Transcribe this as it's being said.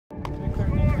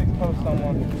post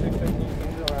someone.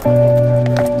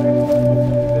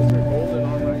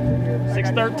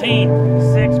 613,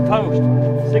 6 post.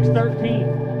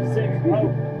 613, 6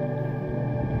 post.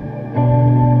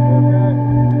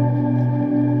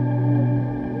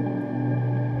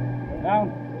 Down.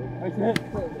 That's it.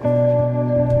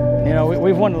 You know,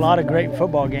 we've won a lot of great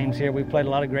football games here. We've played a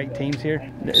lot of great teams here.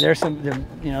 There's some,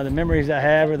 you know, the memories I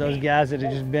have are those guys that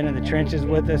have just been in the trenches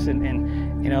with us,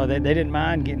 and you know, they didn't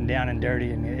mind getting down and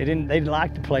dirty, and they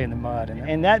liked to play in the mud.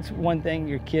 And that's one thing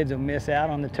your kids will miss out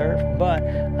on the turf. But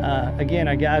again,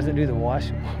 our guys that do the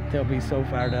wash, they'll be so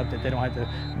fired up that they don't have to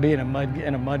be in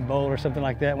a mud bowl or something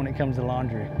like that when it comes to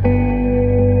laundry.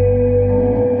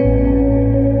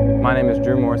 My name is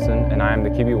Drew Morrison, and I am the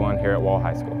QB1 here at Wall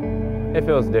High School. It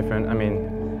feels different. I mean,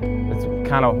 it's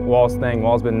kind of Wall's thing.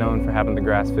 Wall's been known for having the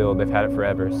grass field. They've had it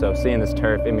forever. So seeing this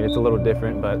turf, I mean, it's a little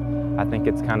different, but I think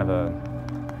it's kind of a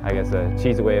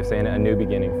cheesy way of saying it, a new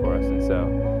beginning for us. And so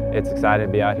it's excited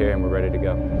to be out here, and we're ready to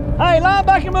go. Hey,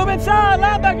 linebacker move inside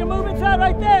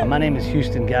right there. My name is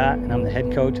Houston Guy, and I'm the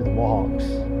head coach of the Wall Hawks.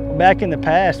 Back in the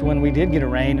past, when we did get a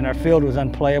rain and our field was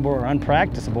unplayable or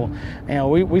unpracticable, you know,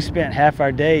 we spent half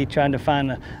our day trying to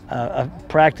find a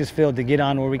practice field to get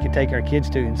on where we could take our kids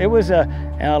to. It was a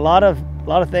lot of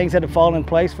things had to fall in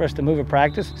place for us to move a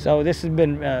practice. So this has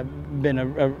been a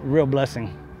real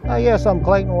blessing. Yes, I'm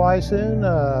Clayton Weissoon,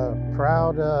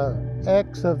 proud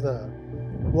ex of the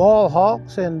Wall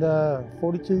Hawks, and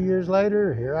 42 years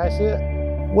later, here I sit.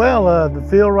 Well, the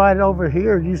field right over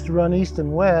here used to run east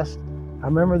and west. I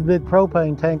remember the big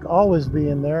propane tank always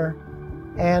being there.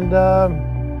 And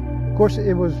of course,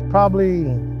 it was probably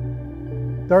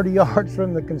 30 yards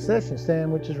from the concession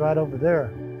stand, which is right over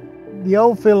there. The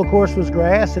old field, of course, was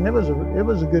grass, and it was a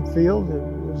good field. It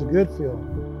was a good field.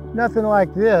 Nothing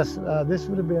like this. This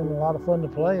would have been a lot of fun to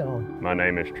play on. My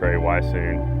name is Trey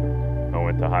Weissoon. I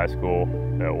went to high school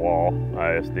at Wall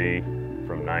ISD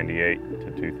from '98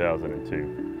 to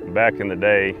 2002. Back in the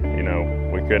day, you know,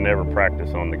 we could never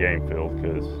practice on the game field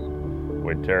because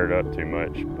we'd tear it up too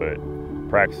much, but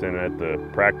practicing at the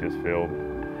practice field,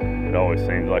 it always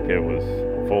seemed like it was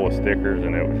full of stickers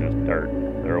and it was just dirt.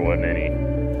 There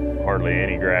wasn't hardly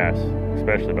any grass,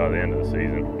 especially by the end of the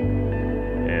season.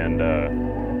 And,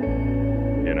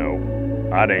 you know,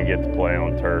 I didn't get to play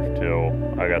on turf till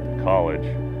I got to college.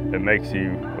 It makes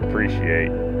you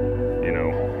appreciate, you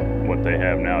know, what they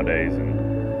have nowadays, and,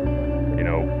 you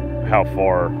know, how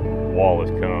far Wall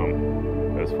has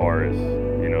come as far as,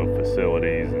 you know,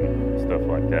 facilities and stuff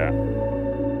like that.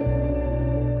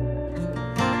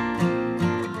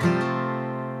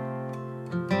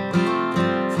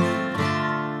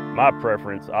 My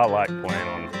preference, I like playing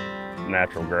on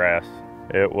natural grass.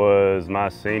 It was my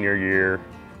senior year,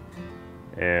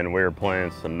 and we were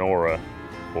playing Sonora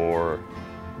for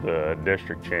the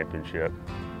district championship.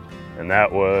 And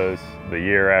that was the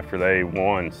year after they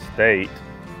won state,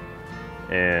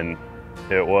 and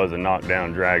it was a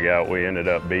knockdown drag out. We ended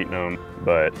up beating them,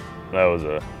 but that was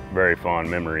a very fond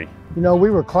memory. You know, we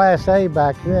were Class A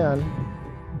back then,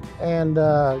 and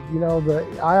you know,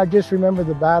 I just remember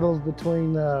the battles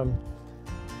between,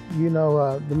 you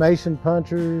know, the Mason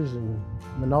Punchers and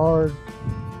Menard,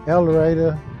 El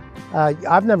Dorado.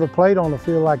 I've never played on a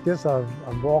field like this.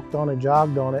 I've walked on it,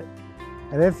 jogged on it,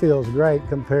 and it feels great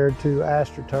compared to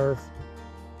AstroTurf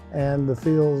and the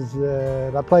fields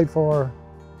that I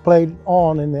played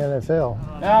on in the NFL.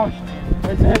 Now,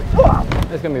 that's it.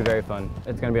 It's gonna be very fun.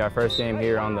 It's gonna be our first game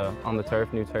here on the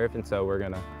turf, new turf, and so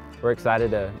we're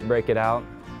excited to break it out,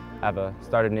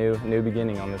 start a new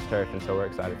beginning on this turf, and so we're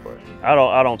excited for it.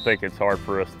 I don't think it's hard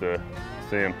for us to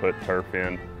see them put turf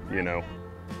in. You know,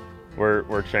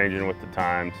 we're changing with the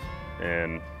times,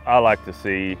 and I like to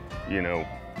see, you know,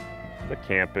 the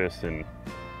campus and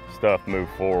stuff move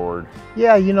forward.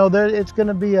 Yeah, you know, it's going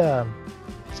to be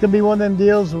one of them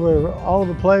deals where all of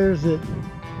the players that,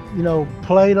 you know,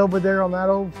 played over there on that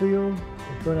old field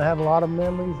are going to have a lot of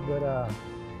memories. But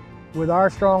with our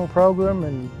strong program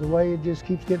and the way it just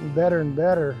keeps getting better and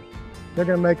better, they're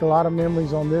going to make a lot of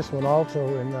memories on this one also,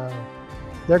 and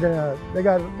they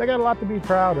got a lot to be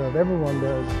proud of. Everyone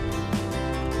does.